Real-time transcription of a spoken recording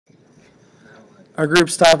Our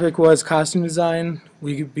group's topic was costume design.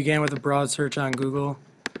 We began with a broad search on Google.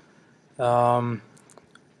 Um,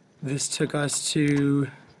 this took us to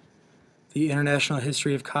the International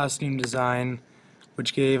History of Costume Design,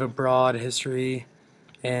 which gave a broad history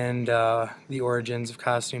and the origins of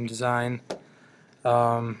costume design.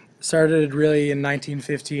 Started really in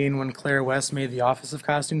 1915 when Claire West made the Office of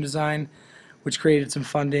Costume Design, which created some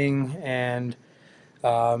funding and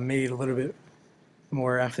made a little bit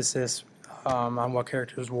more emphasis on what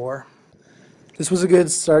characters wore. This was a good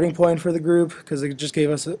starting point for the group because it just gave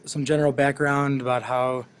us some general background about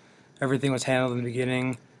how everything was handled in the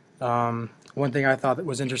beginning. One thing I thought that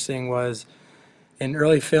was interesting was in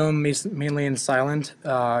early film, mainly in silent,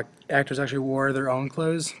 actors actually wore their own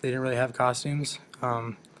clothes. They didn't really have costumes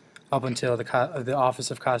up until the Office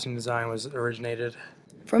of Costume Design was originated.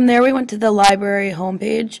 From there, we went to the library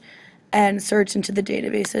homepage and searched into the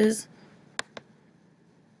databases.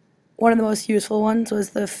 One of the most useful ones was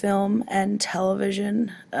the Film and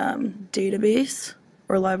Television database,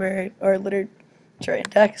 or library, or literature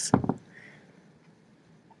index.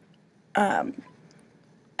 And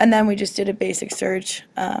then we just did a basic search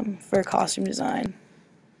for costume design.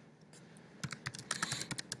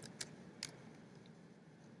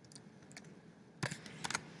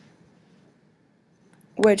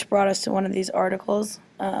 Which brought us to one of these articles,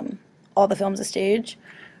 All the Films a Stage.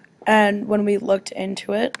 And when we looked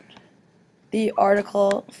into it, the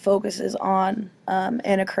article focuses on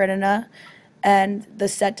Anna Karenina and the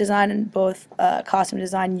set design and both costume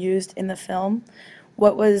design used in the film.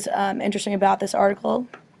 What was interesting about this article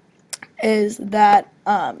is that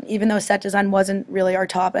even though set design wasn't really our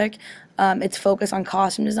topic, its focus on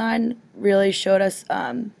costume design really showed us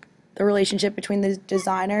the relationship between the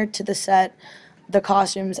designer to the set, the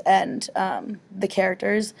costumes, and the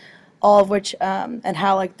characters, all of which, and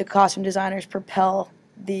how like the costume designers propel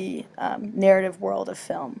the narrative world of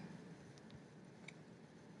film.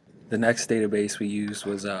 The next database we used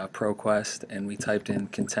was ProQuest, and we typed in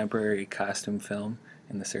contemporary costume film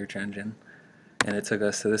in the search engine, and it took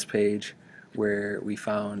us to this page where we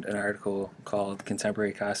found an article called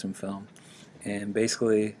Contemporary Costume Film, and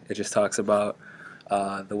basically it just talks about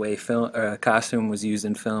the way costume was used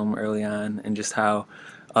in film early on, and just how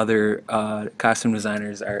other costume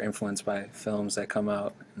designers are influenced by films that come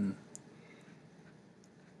out.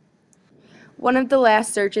 One of the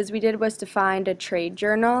last searches we did was to find a trade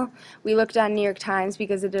journal. We looked on New York Times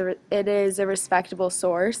because it is a respectable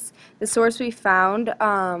source. The source we found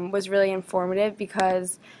was really informative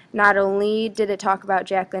because not only did it talk about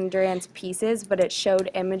Jacqueline Durran's pieces, but it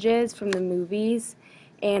showed images from the movies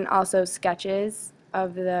and also sketches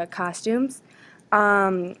of the costumes.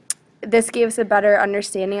 This gave us a better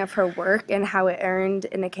understanding of her work and how it earned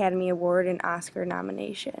an Academy Award and Oscar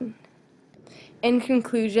nomination. In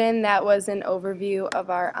conclusion, that was an overview of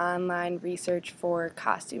our online research for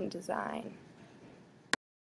costume design.